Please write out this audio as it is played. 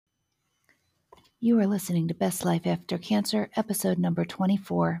You are listening to Best Life After Cancer, episode number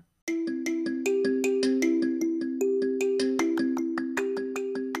 24.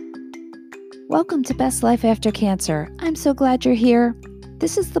 Welcome to Best Life After Cancer. I'm so glad you're here.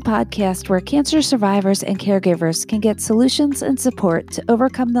 This is the podcast where cancer survivors and caregivers can get solutions and support to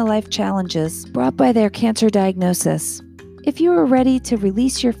overcome the life challenges brought by their cancer diagnosis. If you are ready to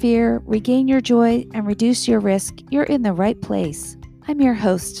release your fear, regain your joy, and reduce your risk, you're in the right place. I'm your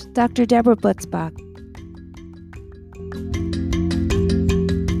host, Dr. Deborah Butzbach.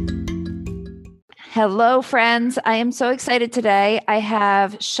 Hello, friends. I am so excited today. I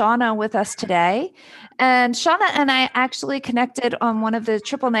have Shauna with us today. And Shauna and I actually connected on one of the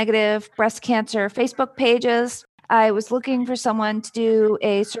triple negative breast cancer Facebook pages. I was looking for someone to do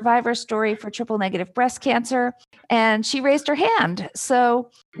a survivor story for triple negative breast cancer, and she raised her hand. So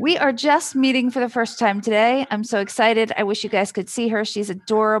we are just meeting for the first time today. I'm so excited. I wish you guys could see her. She's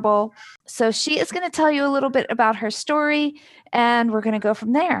adorable. So she is going to tell you a little bit about her story, and we're going to go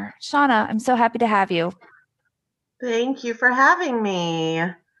from there. Shauna, I'm so happy to have you. Thank you for having me.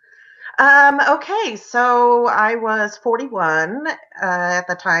 Okay, so I was 41 at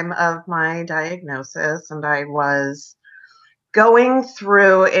the time of my diagnosis, and I was going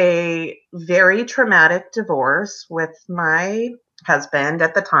through a very traumatic divorce with my husband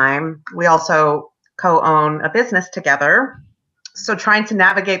at the time. We also co-own a business together. So trying to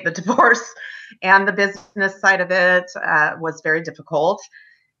navigate the divorce and the business side of it was very difficult.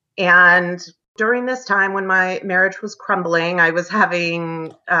 And during this time when my marriage was crumbling, I was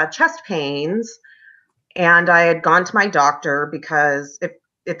having chest pains, and I had gone to my doctor because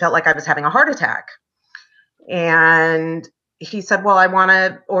it felt like I was having a heart attack. And he said, well, I want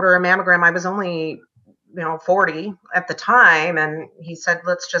to order a mammogram. I was only 40 at the time. And he said,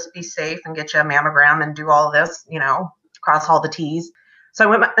 let's just be safe and get you a mammogram and do all of this, cross all the T's. So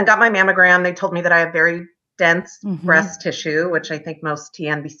I went and got my mammogram. They told me that I have very dense breast tissue, which I think most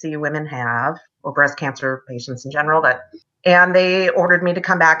TNBC women have, or breast cancer patients in general. And they ordered me to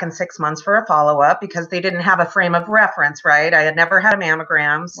come back in 6 months for a follow-up because they didn't have a frame of reference, right? I had never had a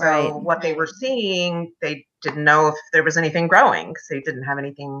mammogram. So What they were seeing, they didn't know if there was anything growing because they didn't have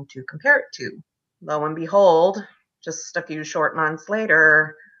anything to compare it to. Lo and behold, just a few short months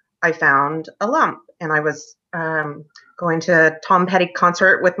later, I found a lump. And I was going to a Tom Petty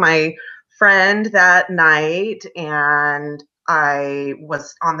concert with my friend that night, and I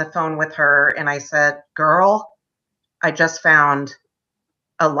was on the phone with her, and I said, girl, I just found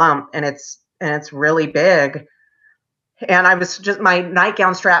a lump, and it's really big. And I was just, my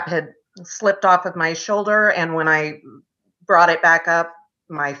nightgown strap had slipped off of my shoulder, and when I brought it back up,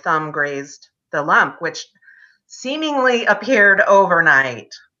 my thumb grazed the lump, which seemingly appeared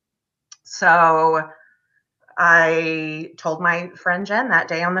overnight. So I told my friend Jen that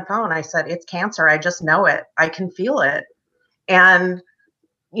day on the phone, I said, it's cancer. I just know it. I can feel it. And,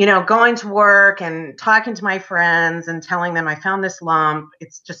 going to work and talking to my friends and telling them I found this lump,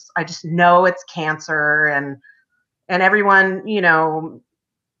 I just know it's cancer. And everyone,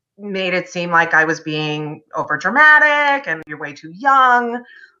 made it seem like I was being over dramatic and you're way too young.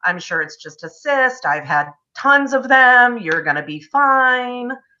 I'm sure it's just a cyst. I've had tons of them. You're going to be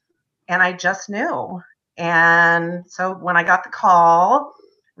fine. And I just knew. And so when I got the call,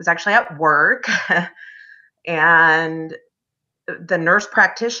 it was actually at work, and the nurse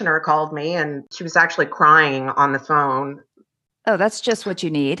practitioner called me, and she was actually crying on the phone. Oh, that's just what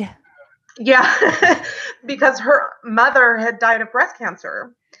you need. Yeah, because her mother had died of breast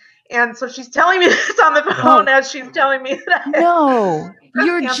cancer. And so she's telling me this on the phone as she's telling me that. No,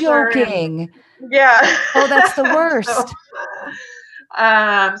 you're joking. Yeah. Oh, that's the worst.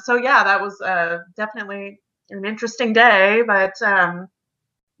 So yeah, that was definitely an interesting day. But,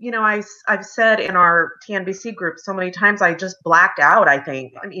 I've said in our TNBC group so many times, I just blacked out, I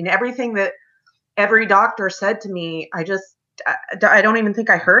think. I mean, everything that every doctor said to me, I don't even think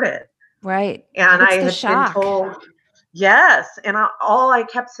I heard it. Right. And I had been told, yes. And all I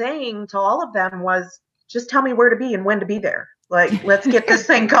kept saying to all of them was, just tell me where to be and when to be there. Like, let's get this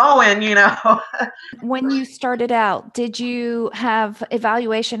thing going, When you started out, did you have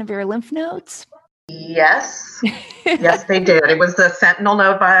evaluation of your lymph nodes? Yes. Yes, they did. It was the sentinel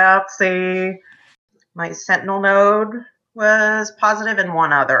node biopsy. My sentinel node was positive and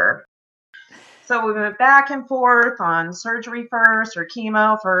one other. So we went back and forth on surgery first or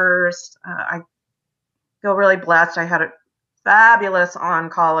chemo first. I feel really blessed. I had a fabulous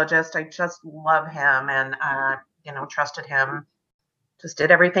oncologist. I just love him and, trusted him. Just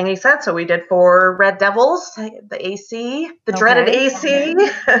did everything he said. So we did 4 Red Devils, the AC, the dreaded AC,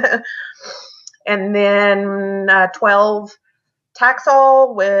 and then 12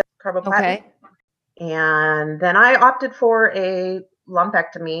 Taxol with carboplatin. And then I opted for a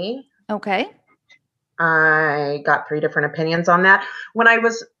lumpectomy. Okay. I got 3 different opinions on that. When I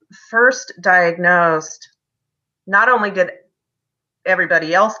was first diagnosed, not only did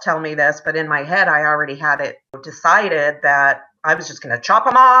everybody else tell me this, but in my head, I already had it decided that I was just going to chop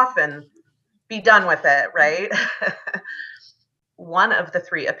them off and be done with it, right? One of the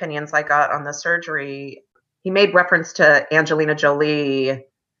 3 opinions I got on the surgery, he made reference to Angelina Jolie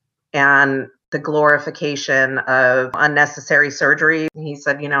and the glorification of unnecessary surgery. He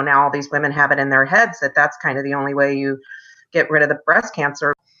said, now all these women have it in their heads that that's kind of the only way you get rid of the breast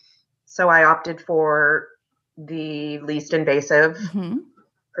cancer. So I opted for the least invasive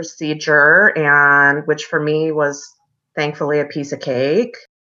procedure, and which for me was thankfully a piece of cake.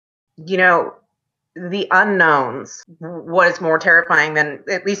 The unknowns was more terrifying than,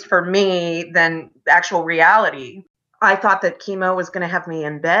 at least for me, than actual reality. I thought that chemo was going to have me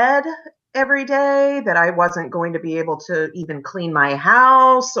in bed every day, that I wasn't going to be able to even clean my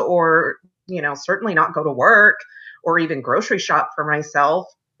house or, certainly not go to work or even grocery shop for myself.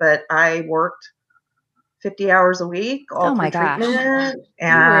 But I worked 50 hours a week all through treatment. You were a trooper.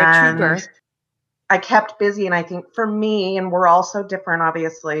 And I kept busy. And I think for me, and we're all so different,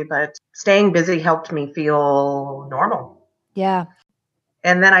 obviously, but staying busy helped me feel normal. Yeah.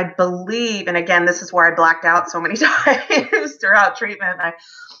 And then I believe, and again, this is where I blacked out so many times throughout treatment.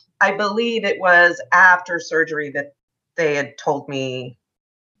 I believe it was after surgery that they had told me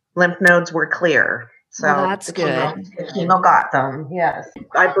lymph nodes were clear. So well, that's good. The chemo got them. Yes.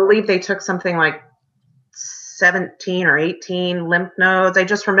 I believe they took something like 17 or 18 lymph nodes. I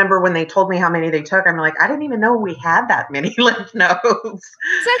just remember when they told me how many they took, I'm like, I didn't even know we had that many lymph nodes.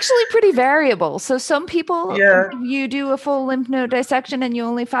 It's actually pretty variable. So some people, you do a full lymph node dissection and you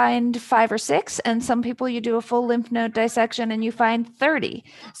only find 5 or 6. And some people you do a full lymph node dissection and you find 30.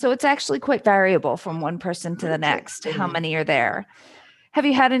 So it's actually quite variable from one person to the next, how many are there. Have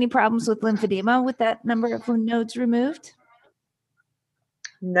you had any problems with lymphedema with that number of lymph nodes removed?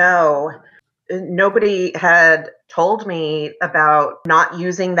 No. Nobody had told me about not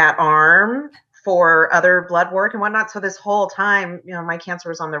using that arm for other blood work and whatnot. So this whole time, my cancer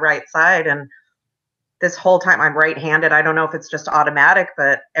was on the right side. And this whole time I'm right-handed. I don't know if it's just automatic,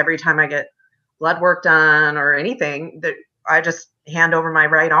 but every time I get blood work done or anything, that I just hand over my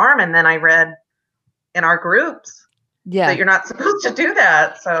right arm. And then I read in our groups that you're not supposed to do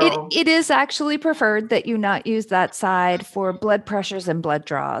that. So it is actually preferred that you not use that side for blood pressures and blood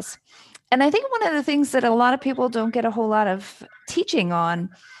draws. And I think one of the things that a lot of people don't get a whole lot of teaching on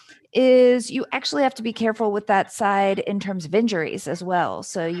is you actually have to be careful with that side in terms of injuries as well.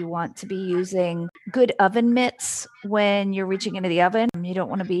 So you want to be using good oven mitts when you're reaching into the oven. You don't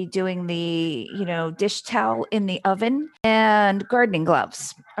want to be doing the, dish towel in the oven, and gardening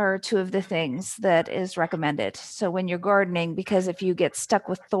gloves are 2 of the things that is recommended. So when you're gardening, because if you get stuck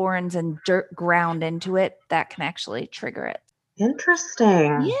with thorns and dirt ground into it, that can actually trigger it.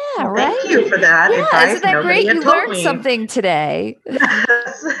 Interesting. Yeah, right. Thank you for that advice. Isn't that great? You learned something today.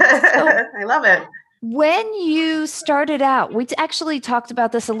 I love it. When you started out, we actually talked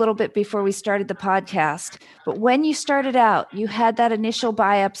about this a little bit before we started the podcast, but when you started out, you had that initial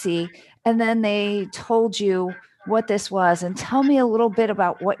biopsy and then they told you what this was. And tell me a little bit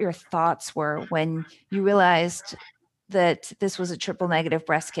about what your thoughts were when you realized that this was a triple negative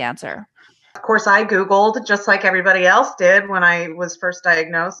breast cancer. Of course, I Googled just like everybody else did when I was first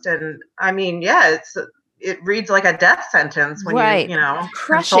diagnosed. And I mean, it reads like a death sentence when you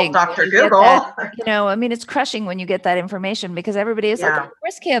crushing consult Dr. Google. It's crushing when you get that information because everybody is like,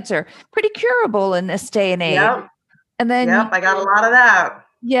 breast cancer, pretty curable in this day and age. Yep. And then I got a lot of that.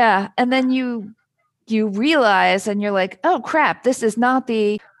 Yeah. And then you realize and you're like, oh crap, this is not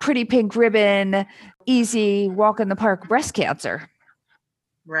the pretty pink ribbon, easy walk in the park breast cancer.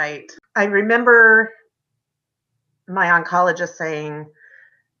 Right. I remember my oncologist saying,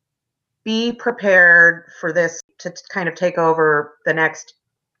 be prepared for this to kind of take over the next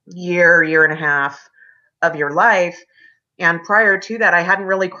year and a half of your life. And prior to that, I hadn't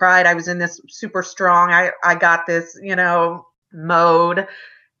really cried. I was in this super strong, I got this, mode.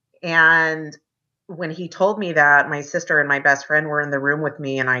 And when he told me that, my sister and my best friend were in the room with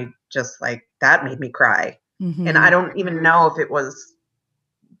me, and I just that made me cry. Mm-hmm. And I don't even know if it was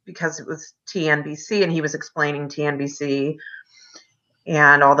because it was TNBC and he was explaining TNBC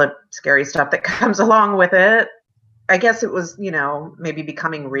and all the scary stuff that comes along with it. I guess it was, maybe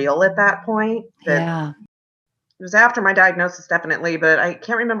becoming real at that point. It was after my diagnosis, definitely, but I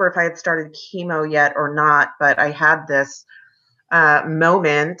can't remember if I had started chemo yet or not, but I had this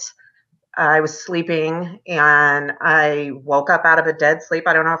moment I was sleeping and I woke up out of a dead sleep.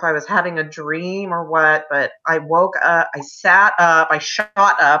 I don't know if I was having a dream or what, but I woke up, I sat up, I shot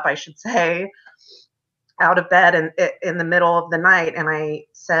up, I should say, out of bed in the middle of the night, and I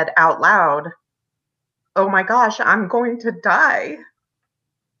said out loud, "Oh my gosh, I'm going to die."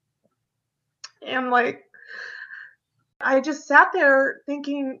 And like, I just sat there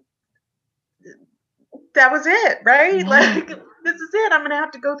thinking, that was it, right? Yeah. Like, this is it. I'm going to have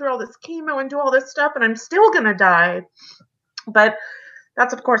to go through all this chemo and do all this stuff, and I'm still going to die. But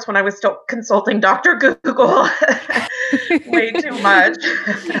that's, of course, when I was still consulting Dr. Google way too much.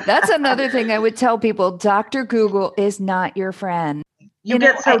 That's another thing I would tell people. Dr. Google is not your friend. You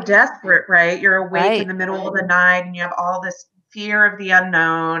get so desperate, right? You're awake in Right. the middle of the night and you have all this fear of the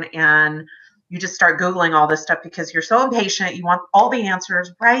unknown, and you just start Googling all this stuff because you're so impatient. You want all the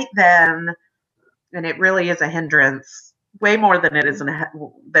answers right then. And it really is a hindrance, way more than it is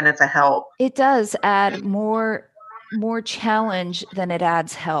than it's a help. It does add more challenge than it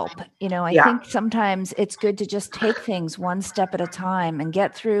adds help. I think sometimes it's good to just take things one step at a time and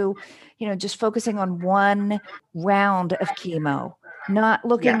get through, just focusing on one round of chemo, not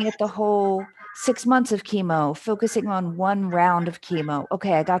looking at the whole 6 months of chemo, focusing on one round of chemo.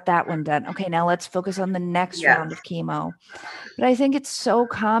 Okay, I got that one done. Okay, now let's focus on the next round of chemo. But I think it's so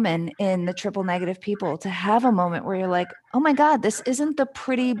common in the triple negative people to have a moment where you're like, oh my God, this isn't the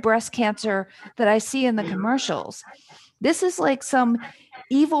pretty breast cancer that I see in the commercials. This is like some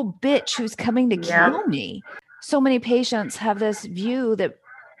evil bitch who's coming to kill me. So many patients have this view that,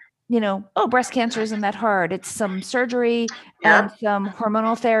 oh, breast cancer isn't that hard. It's some surgery and some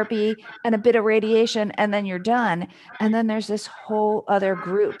hormonal therapy and a bit of radiation, and then you're done. And then there's this whole other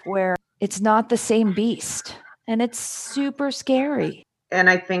group where it's not the same beast. And it's super scary. And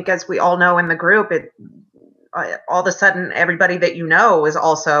I think, as we all know in the group, all of a sudden everybody that you know is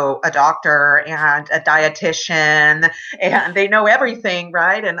also a doctor and a dietitian, and they know everything,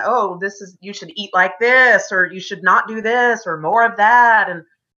 right? And oh, you should eat like this, or you should not do this, or more of that.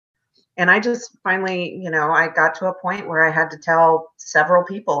 And I just finally, I got to a point where I had to tell several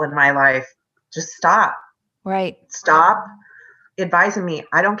people in my life, just stop. Right. Stop advising me.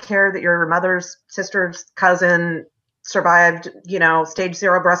 I don't care that your mother's sister's cousin survived, stage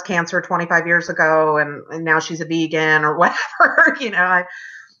 0 breast cancer 25 years ago, and now she's a vegan or whatever.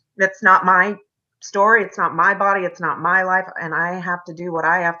 That's not my story. It's not my body. It's not my life. And I have to do what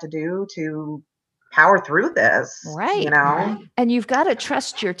I have to do to power through this. Right. And you've got to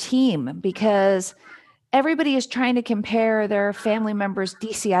trust your team, because everybody is trying to compare their family members'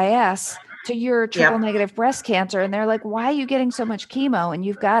 DCIS to your triple negative breast cancer. And they're like, why are you getting so much chemo? And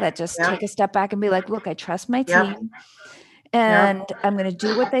you've got to just take a step back and be like, look, I trust my team, and I'm going to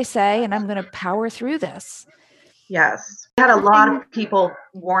do what they say, and I'm going to power through this. Yes. I had a lot of people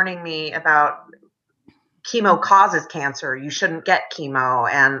warning me about chemo causes cancer. You shouldn't get chemo.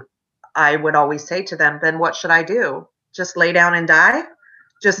 And I would always say to them, then what should I do? Just lay down and die?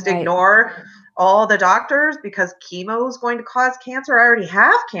 Just ignore all the doctors because chemo is going to cause cancer? I already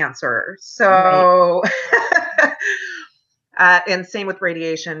have cancer. So, and same with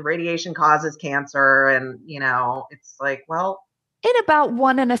radiation. Radiation causes cancer. And, it's like, well, in about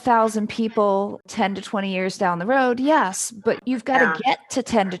 1 in 1,000 people, 10 to 20 years down the road, yes, but you've got to get to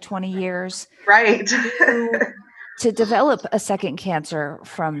 10 to 20 years, right, to develop a second cancer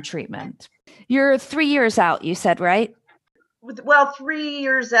from treatment. You're 3 years out, you said, right? Well, 3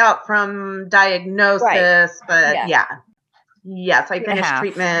 years out from diagnosis, but yes, I finished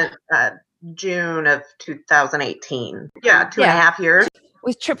treatment June of 2018. Yeah, 2.5 years.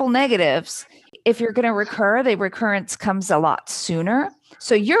 With triple negatives, if you're going to recur, the recurrence comes a lot sooner.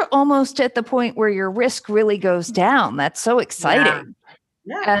 So you're almost at the point where your risk really goes down. That's so exciting.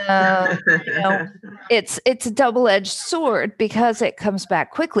 It's a double-edged sword because it comes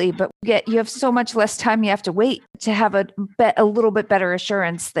back quickly, but you have so much less time you have to wait to have a little bit better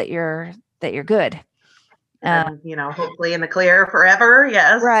assurance that you're good. Hopefully in the clear forever.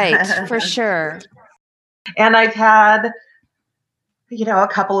 Yes. Right, for sure. And I've had, a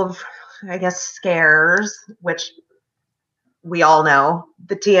couple of, I guess, scares, which we all know.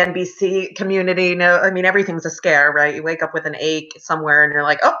 The TNBC community everything's a scare, right? You wake up with an ache somewhere and you're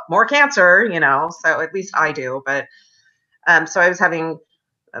like, oh, more cancer, so at least I do. But so I was having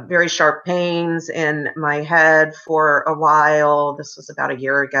very sharp pains in my head for a while. This was about a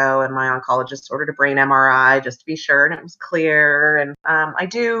year ago, and my oncologist ordered a brain MRI just to be sure, and it was clear. And I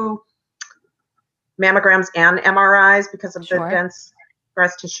do mammograms and MRIs because of the dense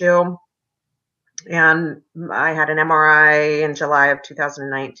breast tissue. And I had an MRI in July of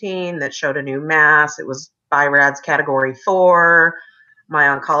 2019 that showed a new mass. It was BI-RADS category 4. My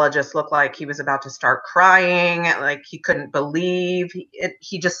oncologist looked like he was about to start crying, like he couldn't believe it.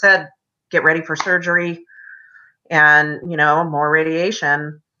 He just said, get ready for surgery and, more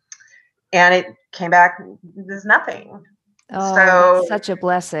radiation. And it came back, there's nothing. Oh, that's So, such a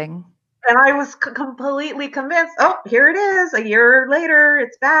blessing. and I was completely convinced, oh, here it is. A year later,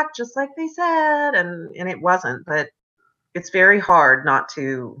 it's back just like they said. And it wasn't. But it's very hard not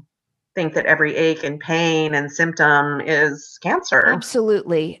to think that every ache and pain and symptom is cancer.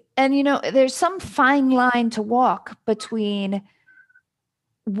 Absolutely. And, there's some fine line to walk between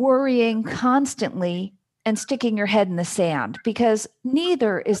worrying constantly and sticking your head in the sand, because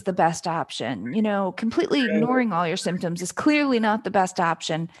neither is the best option. Completely ignoring all your symptoms is clearly not the best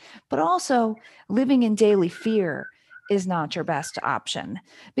option, but also living in daily fear is not your best option,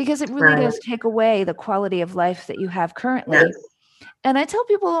 because it really does take away the quality of life that you have currently. Yes. And I tell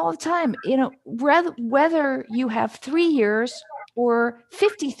people all the time, whether you have 3 years or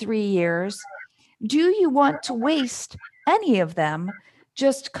 53 years, do you want to waste any of them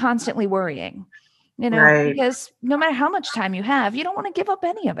just constantly worrying? Right. Because no matter how much time you have, you don't want to give up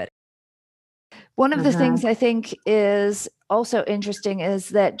any of it. One of the things I think is also interesting is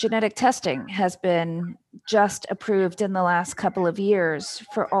that genetic testing has been just approved in the last couple of years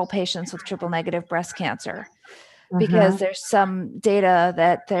for all patients with triple negative breast cancer, because there's some data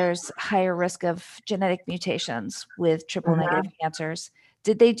that there's higher risk of genetic mutations with triple negative cancers.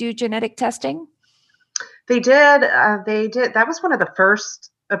 Did they do genetic testing? They did. They did. That was one of the first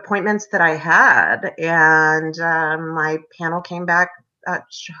appointments that I had, and my panel came back.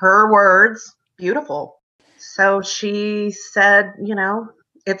 Her words, beautiful. So she said,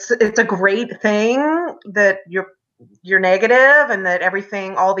 it's a great thing that you're negative and that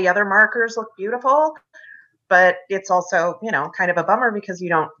everything, all the other markers look beautiful, but it's also, kind of a bummer because you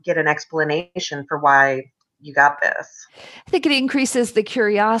don't get an explanation for why you got this. I think it increases the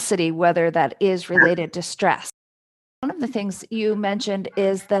curiosity whether that is related to stress. One of the things you mentioned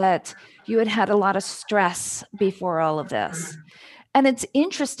is that you had a lot of stress before all of this. And it's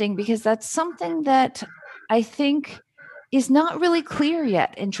interesting because that's something that I think is not really clear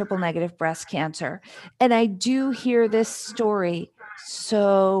yet in triple negative breast cancer. And I do hear this story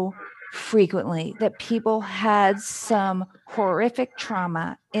so frequently, that people had some horrific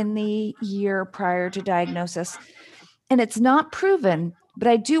trauma in the year prior to diagnosis. And it's not proven, but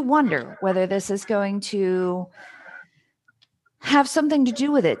I do wonder whether this is going to have something to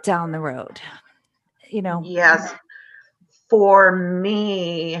do with it down the road. Yes. For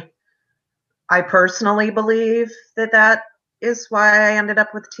me, I personally believe that is why I ended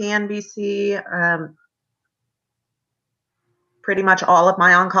up with TNBC. Pretty much all of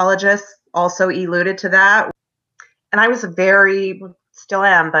my oncologists also alluded to that. And I was still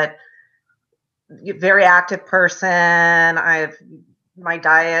am, but very active person. My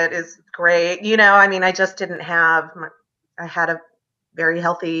diet is great. I just didn't I had a very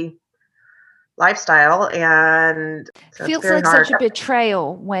healthy lifestyle, and so feels like such a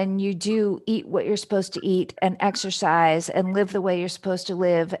betrayal when you do eat what you're supposed to eat and exercise and live the way you're supposed to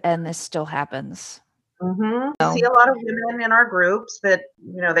live, and this still happens. We see a lot of women in our groups that,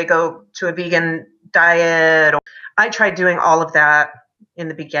 they go to a vegan diet. I tried doing all of that in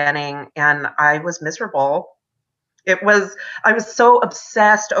the beginning and I was miserable. I was so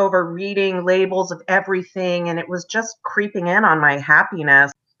obsessed over reading labels of everything, and it was just creeping in on my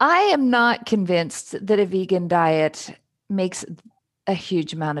happiness. I am not convinced that a vegan diet makes a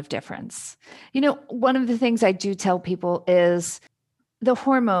huge amount of difference. One of the things I do tell people is the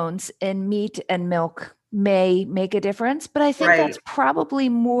hormones in meat and milk may make a difference, but I think that's probably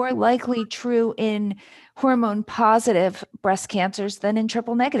more likely true in hormone positive breast cancers than in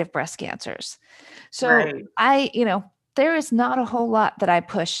triple negative breast cancers. So there is not a whole lot that I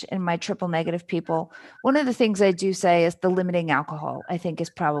push in my triple negative people. One of the things I do say is the limiting alcohol, I think, is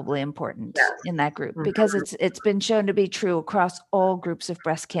probably important in that group, because it's been shown to be true across all groups of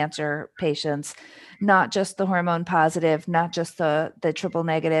breast cancer patients, not just the hormone positive, not just the triple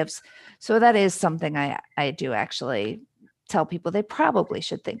negatives. So that is something I do actually tell people they probably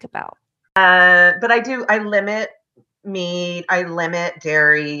should think about. But I limit meat, I limit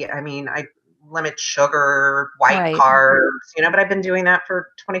dairy. I limit sugar, white carbs, but I've been doing that for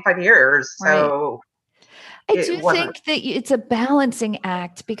 25 years. So I do think that it's a balancing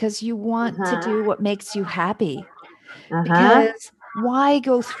act, because you want to do what makes you happy. Because why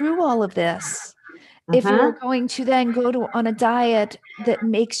go through all of this if you're going to then go on a diet that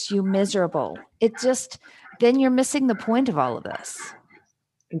makes you miserable? Then you're missing the point of all of this.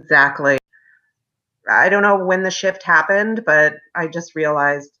 Exactly. I don't know when the shift happened, but I just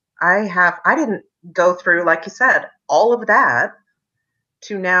realized I didn't go through, like you said, all of that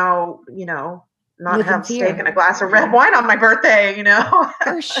to now, not Live in have steak fear. and a glass of red wine on my birthday,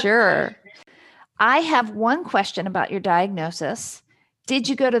 For sure. I have one question about your diagnosis. Did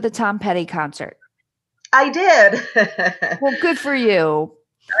you go to the Tom Petty concert? I did. Well, good for you.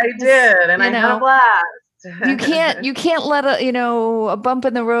 I did, and I had a blast. You can't let a bump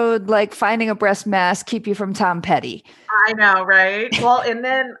in the road like finding a breast mass keep you from Tom Petty. I know, right? Well, and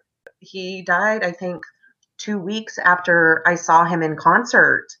then he died, I think, 2 weeks after I saw him in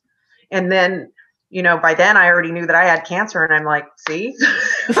concert. And then, by then I already knew that I had cancer, and I'm like, see,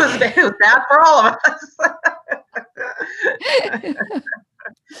 it was bad for all of us.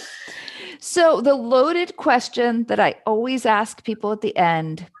 So the loaded question that I always ask people at the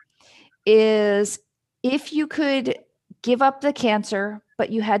end is, if you could give up the cancer, but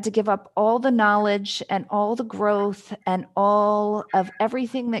you had to give up all the knowledge and all the growth and all of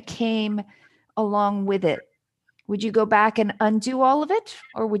everything that came along with it, would you go back and undo all of it,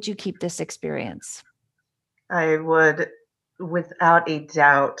 or would you keep this experience? I would, without a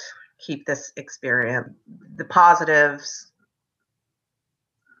doubt, keep this experience. The positives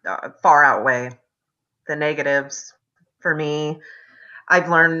far outweigh the negatives for me. I've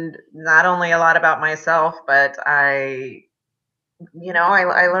learned not only a lot about myself, but I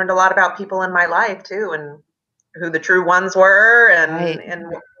learned a lot about people in my life too, and who the true ones were. And, Right.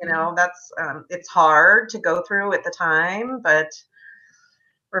 and that's, it's hard to go through at the time, but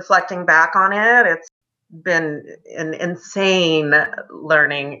reflecting back on it, it's been an insane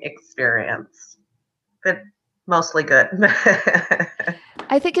learning experience, but mostly good.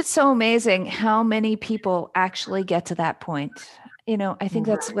 I think it's so amazing how many people actually get to that point. I think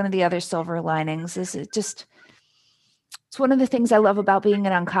that's one of the other silver linings is it's one of the things I love about being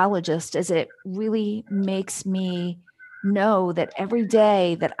an oncologist is it really makes me know that every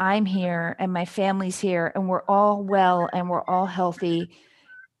day that I'm here and my family's here and we're all well and we're all healthy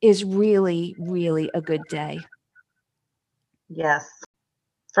is really, really a good day. Yes.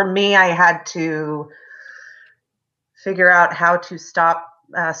 For me, I had to figure out how to stop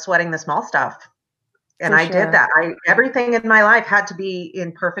sweating the small stuff. And I did that. Everything in my life had to be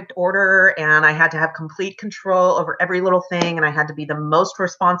in perfect order, and I had to have complete control over every little thing, and I had to be the most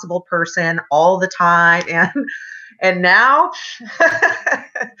responsible person all the time. And now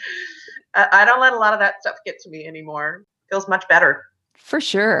I don't let a lot of that stuff get to me anymore. It feels much better. For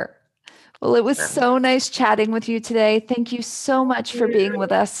sure. Well, it was so nice chatting with you today. Thank you so much for being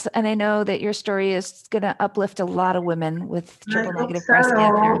with us. And I know that your story is going to uplift a lot of women with triple negative breast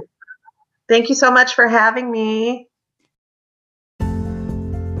cancer. Thank you so much for having me.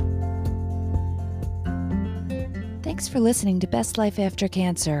 Thanks for listening to Best Life After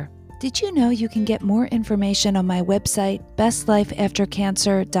Cancer. Did you know you can get more information on my website,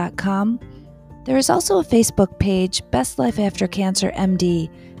 bestlifeaftercancer.com? There is also a Facebook page, Best Life After Cancer MD,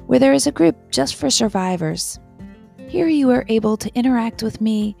 where there is a group just for survivors. Here you are able to interact with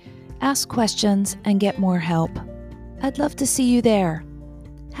me, ask questions, and get more help. I'd love to see you there.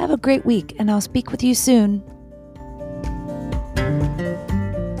 Have a great week, and I'll speak with you soon.